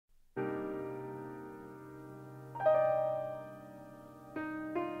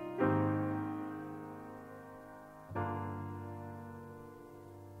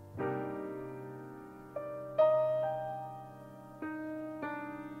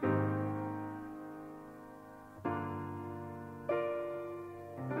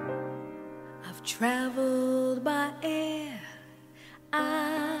Traveled by air,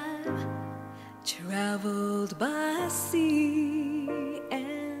 I've traveled by sea,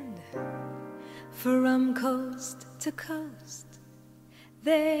 and from coast to coast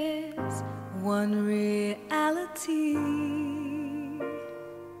there's one reality.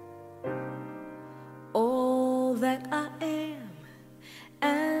 All that I am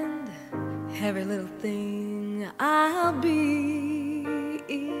and every little thing I'll be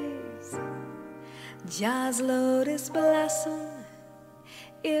is Jah's lotus blossom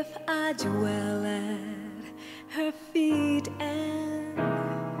if I dwell at her feet and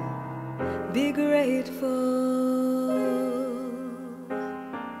be grateful.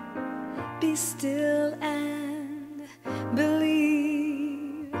 Be still and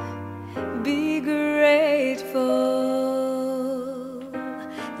believe. Be grateful.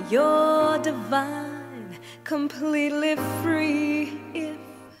 You're divine, completely free if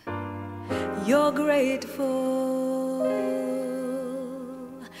you're grateful,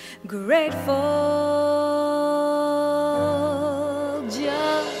 grateful,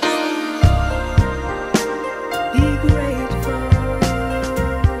 just be grateful.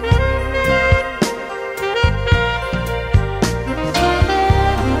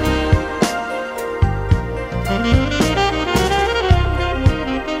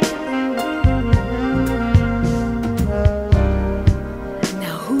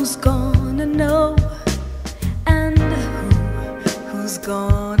 Now who's gonna know, and who's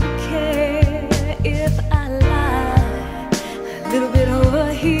gonna care if I lie a little bit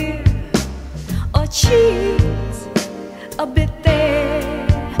over here or cheat a bit there?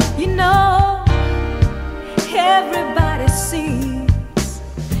 You know, everybody seems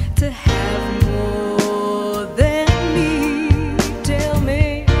to have more than me. Tell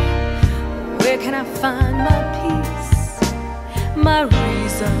me, where can I find my peace, my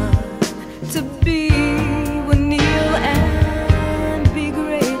reason to be with Neil and be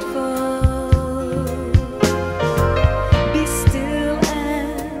grateful? Be still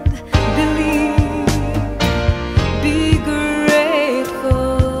and believe. Be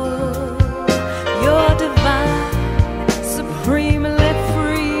grateful. You're divine, supremely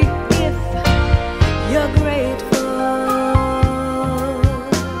free if you're grateful.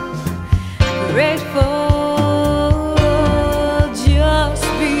 Grateful. Just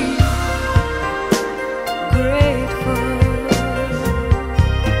be grateful.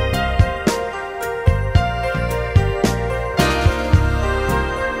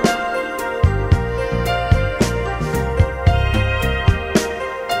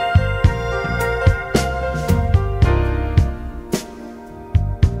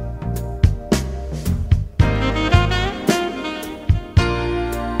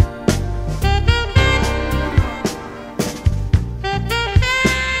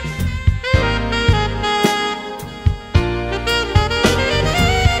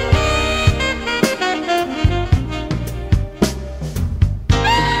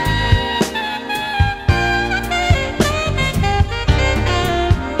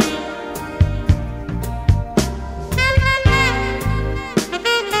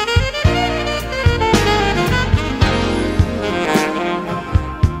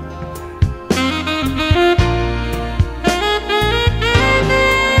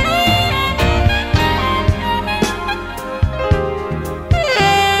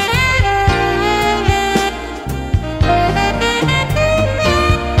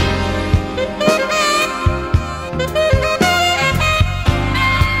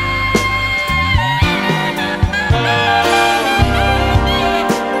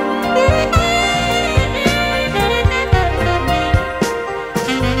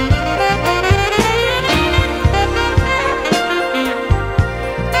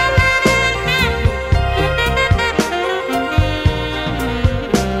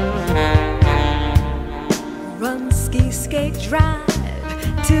 Run, ski, skate, drive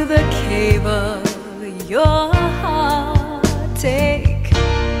to the cave of your heart. Take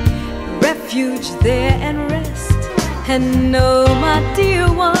refuge there and rest, and know, my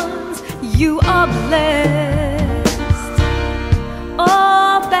dear ones, you are blessed. Oh,